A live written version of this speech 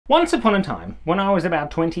Once upon a time, when I was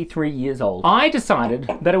about 23 years old, I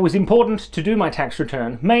decided that it was important to do my tax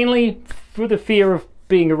return, mainly for the fear of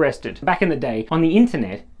being arrested. Back in the day, on the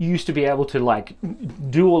internet, you used to be able to like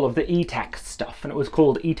do all of the e-tax stuff, and it was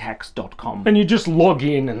called etax.com. And you just log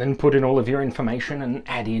in and then put in all of your information and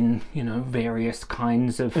add in, you know, various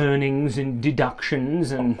kinds of earnings and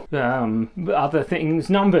deductions and other things,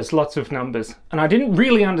 numbers, lots of numbers. And I didn't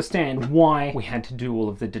really understand why we had to do all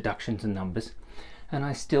of the deductions and numbers, and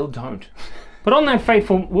I still don't. But on that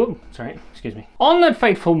fateful, on that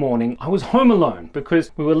fateful morning, I was home alone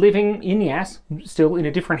because we were living in Yass, still in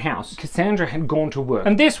a different house. Cassandra had gone to work.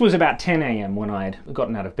 And this was about 10 AM when I'd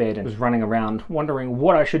gotten out of bed and was running around wondering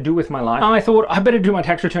what I should do with my life. And I thought I better do my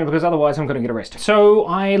tax return because otherwise I'm going to get arrested. So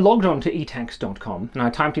I logged on to etax.com and I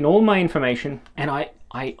typed in all my information and I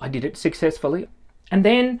did it successfully. And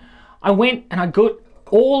then I went and I got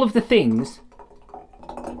all of the things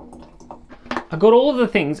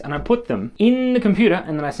and I put them in the computer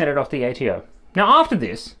and then I sent it off to the ATO. Now after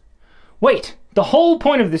this, wait, the whole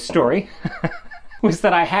point of this story was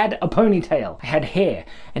that I had a ponytail. I had hair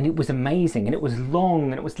and it was amazing and it was long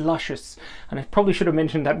and it was luscious, and I probably should have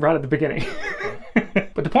mentioned that right at the beginning.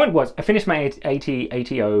 But the point was, I finished my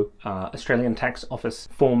ATO, Australian Tax Office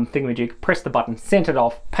form thingamajig, pressed the button, sent it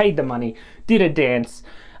off, paid the money, did a dance,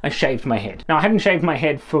 I shaved my head. Now I hadn't shaved my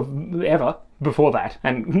head forever before that,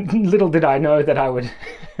 and little did I know that I would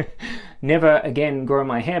never again grow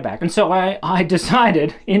my hair back. And so I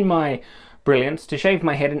decided in my brilliance to shave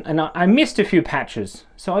my head, and I missed a few patches,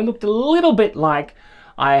 so I looked a little bit like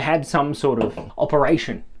I had some sort of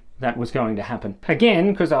operation that was going to happen.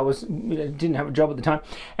 Again, because I didn't have a job at the time,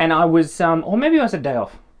 and I was, or maybe I was a day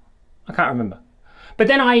off, I can't remember. But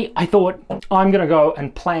then I thought, I'm gonna go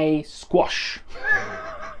and play squash.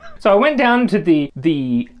 So I went down to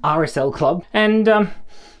the RSL club and I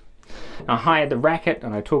hired the racket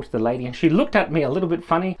and I talked to the lady and she looked at me a little bit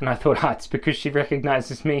funny, and I thought, it's because she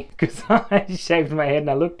recognizes me because I shaved my head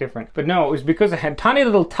and I look different. But no, it was because I had tiny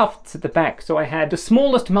little tufts at the back, so I had the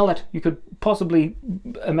smallest mullet you could possibly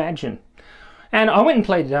imagine. And I went and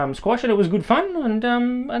played squash and it was good fun, and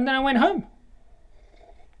then I went home.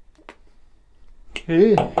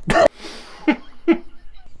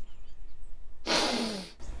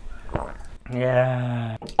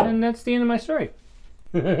 Yeah, and that's the end of my story.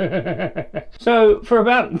 So for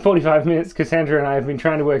about 45 minutes, Cassandra and I have been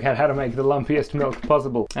trying to work out how to make the lumpiest milk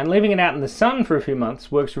possible, and leaving it out in the sun for a few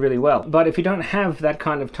months works really well. But if you don't have that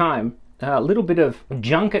kind of time, a little bit of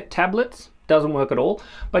junket tablets doesn't work at all,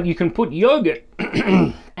 but you can put yogurt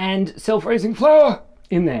and self-raising flour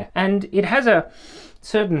in there, and it has a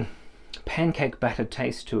certain pancake batter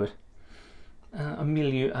taste to it. A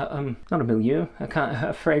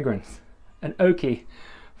fragrance. An oaky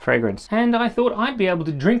fragrance. And I thought I'd be able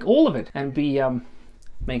to drink all of it and be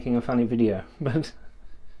making a funny video. But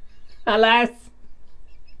alas,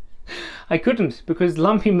 I couldn't, because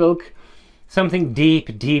lumpy milk, something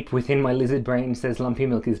deep within my lizard brain says lumpy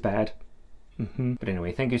milk is bad. But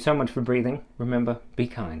anyway, thank you so much for breathing. Remember, be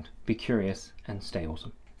kind, be curious, and stay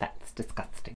awesome. That's disgusting.